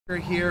We're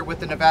here with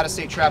the Nevada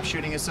State Trap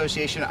Shooting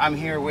Association. I'm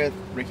here with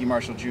Ricky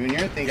Marshall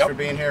Jr. Thanks for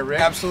being here,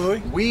 Rick. Absolutely.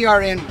 We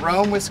are in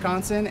Rome,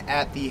 Wisconsin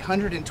at the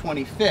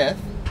 125th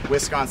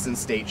Wisconsin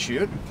State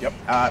Shoot.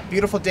 Yep.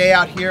 Beautiful day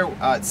out here.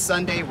 It's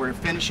Sunday. We're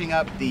finishing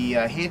up the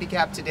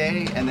handicap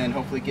today and then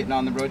hopefully getting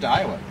on the road to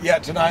Iowa. Yeah,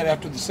 tonight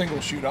after the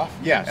single shoot off.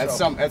 Yeah, so. at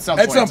some point.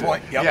 At some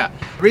point, yep. Yeah.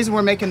 The reason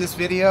we're making this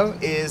video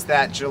is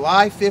that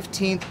July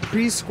 15th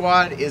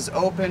pre-squad is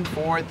open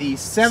for the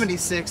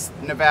 76th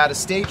Nevada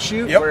State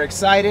Shoot. Yep. We're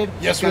excited.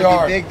 Yes, it's we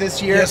are. Be big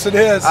this year. Yes, it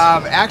is.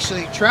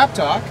 Actually, Trap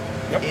Talk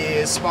Yep.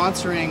 is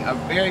sponsoring a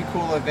very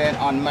cool event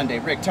on Monday.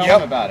 Rick, tell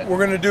them about it. We're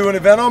going to do an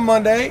event on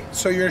Monday,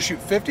 so you're going to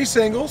shoot 50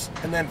 singles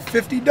and then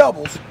 50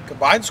 doubles.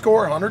 Combined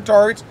score, 100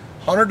 targets,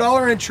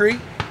 $100 entry.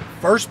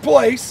 First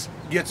place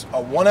gets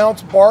a 1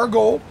 ounce bar of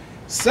gold.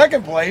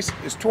 Second place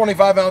is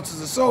 25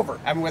 ounces of silver.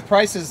 I mean, with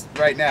prices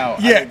right now,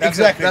 yeah, I mean,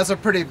 exactly. That's a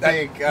pretty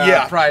big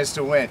prize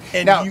to win.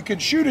 And now, you can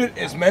shoot it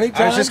as many times.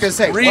 I was just gonna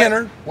say,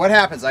 re-enter. What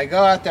happens? I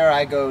go out there,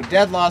 I go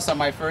dead loss on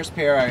my first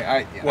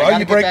pair. Well,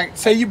 you break.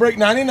 Say you break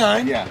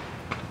 99. Yeah.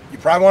 You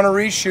probably want to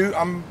reshoot.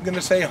 I'm going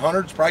to say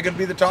 100 is probably going to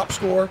be the top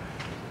score.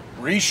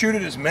 Reshoot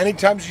it as many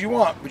times as you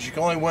want, but you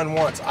can only win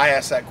once. I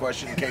asked that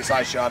question in case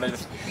I shot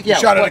it. You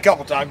shot it a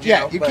couple times. You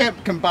know, you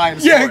can't combine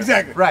scores. Yeah,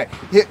 exactly. Right.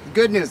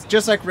 Good news.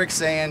 Just like Rick's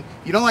saying,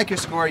 you don't like your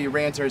score, you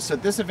re-enter. So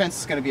this event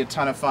is going to be a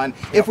ton of fun.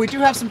 Yep. If we do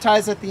have some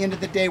ties at the end of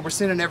the day, we're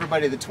sending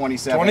everybody the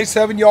 27.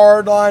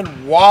 27-yard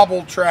line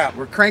wobble trap.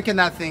 We're cranking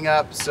that thing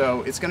up,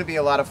 so it's going to be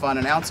a lot of fun.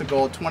 1 ounce of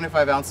gold,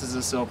 25 ounces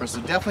of silver.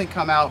 So definitely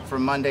come out for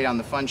Monday on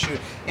the fun shoot.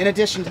 In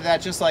addition to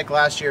that, just like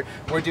last year,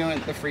 we're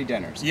doing the free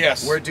dinners.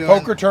 Yes. We're doing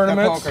poker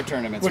tournaments. The poker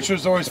tournaments, which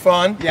was always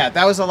fun. Yeah,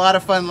 that was a lot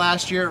of fun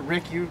last year.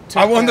 Rick, you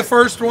took I won the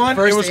first one.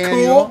 It was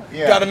cool.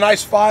 Yeah. Got a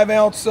nice 5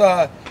 ounce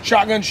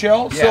shotgun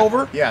shell,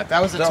 silver. Yeah,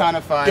 that was a ton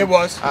of fun. It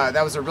was.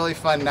 That was a really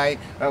fun night.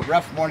 A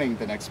rough morning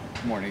the next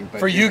morning. But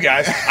for you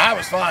guys, I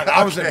was fine.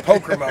 I was in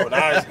poker mode.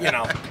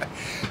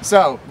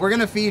 So we're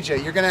gonna feed you.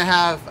 You're gonna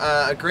have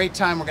a great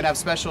time. We're gonna have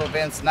special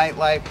events,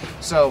 nightlife.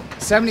 So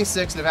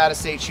 76 Nevada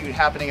State Shoot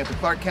happening at the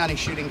Clark County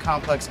Shooting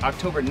Complex,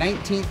 October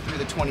 19th through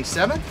the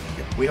 27th.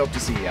 We hope to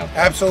see you out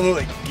there.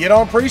 Absolutely. Get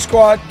on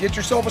pre-squad. Get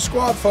yourself a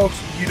squad, folks.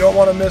 You don't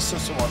want to miss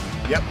this one.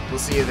 Yep, we'll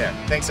see you there.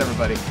 Thanks,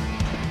 everybody.